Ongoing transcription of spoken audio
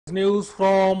News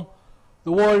from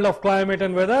the world of climate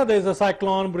and weather. There is a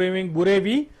cyclone brewing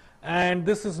Burevi, and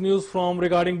this is news from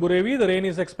regarding Burevi. The rain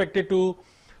is expected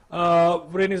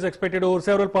over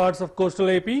several parts of coastal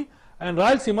AP and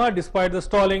Rayalaseema despite the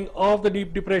stalling of the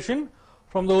deep depression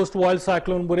from the erstwhile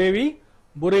cyclone Burevi.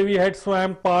 Burevi had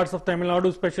swamped parts of Tamil Nadu,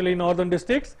 especially northern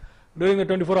districts, during the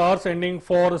 24 hours ending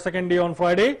for the second day on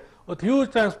Friday, with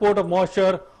huge transport of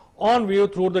moisture on view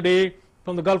through the day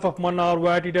from the Gulf of Mannar,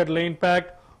 where it had lain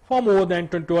packed for more than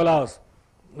 12 hours.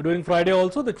 During Friday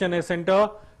also, the Chennai Center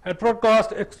had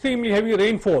forecast extremely heavy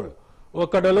rainfall over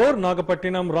Kadalur,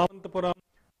 Nagapattinam, Ramanathapuram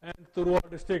and Thiruvallur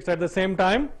districts. At the same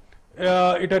time,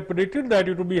 it had predicted that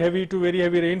it would be heavy to very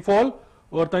heavy rainfall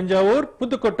over Tanjavur,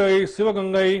 Puthukottai,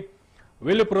 Sivagangai,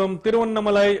 Villupuram,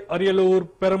 Tiruvannamalai, Ariyalur,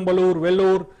 Perambalur,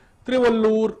 Vellore,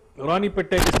 Trivallur,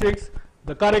 Ranipette districts,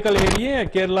 the Karaikal area,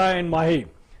 Kerala and Mahe.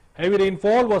 Heavy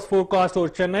rainfall was forecast over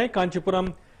Chennai,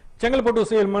 Kanchipuram, Chengalpattu,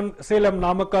 Salem,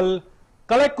 Namakkal,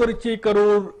 Kalakkurichi,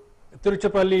 Karur,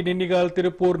 Tiruchirappalli, Dindigul,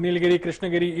 Tirupur, Nilgiri,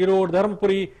 Krishnagiri, Erode,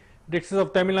 Dharmapuri, districts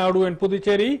of Tamil Nadu and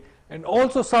Puducherry, and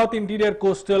also South Interior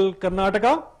Coastal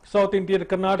Karnataka,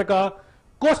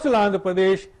 coastal Andhra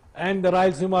Pradesh and the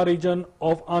Rayalaseema region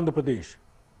of Andhra Pradesh.